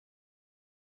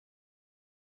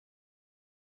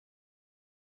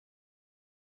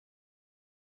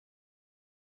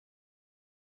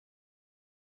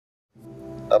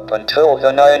Up until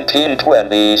the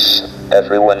 1920s,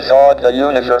 everyone thought the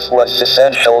universe was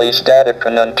essentially static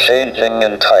and unchanging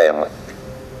in time.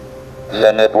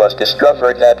 Then it was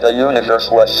discovered that the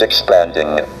universe was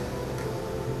expanding.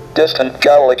 Distant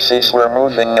galaxies were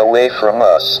moving away from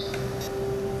us.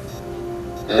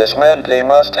 This meant they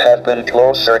must have been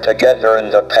closer together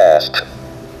in the past.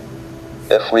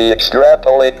 If we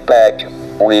extrapolate back,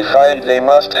 we find they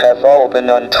must have all been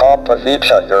on top of each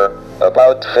other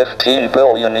about 15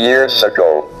 billion years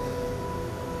ago.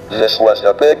 This was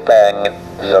the Big Bang,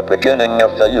 the beginning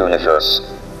of the universe.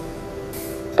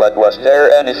 But was there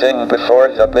anything before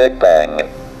the Big Bang?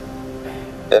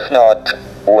 If not,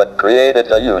 what created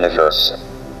the universe?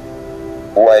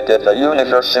 Why did the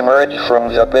universe emerge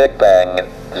from the Big Bang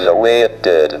the way it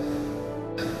did?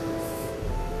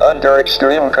 Under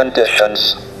extreme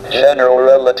conditions, general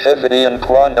relativity and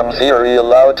quantum theory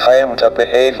allow time to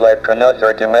behave like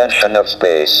another dimension of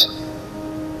space.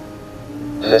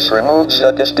 This removes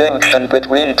the distinction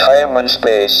between time and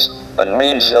space, and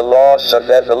means the laws of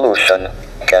evolution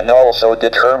can also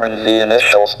determine the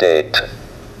initial state.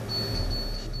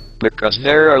 Because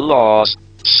there are laws,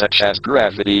 such as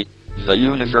gravity, the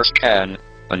universe can,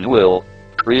 and will,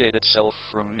 create itself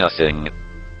from nothing.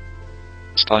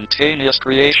 Spontaneous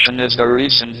creation is the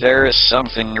reason there is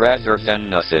something rather than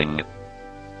nothing.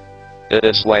 It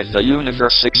is why the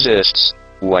universe exists,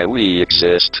 why we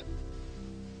exist.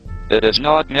 It is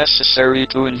not necessary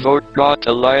to invoke God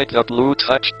to light the blue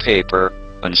touched paper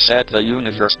and set the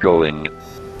universe going.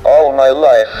 All my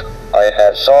life, I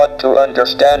have sought to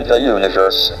understand the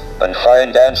universe and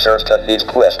find answers to these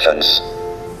questions.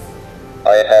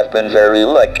 I have been very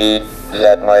lucky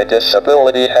that my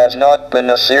disability has not been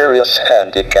a serious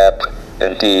handicap.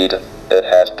 Indeed, it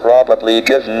has probably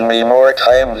given me more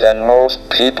time than most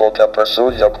people to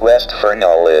pursue the quest for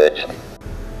knowledge.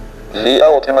 The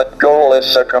ultimate goal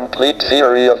is a complete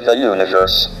theory of the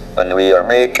universe, and we are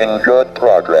making good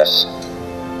progress.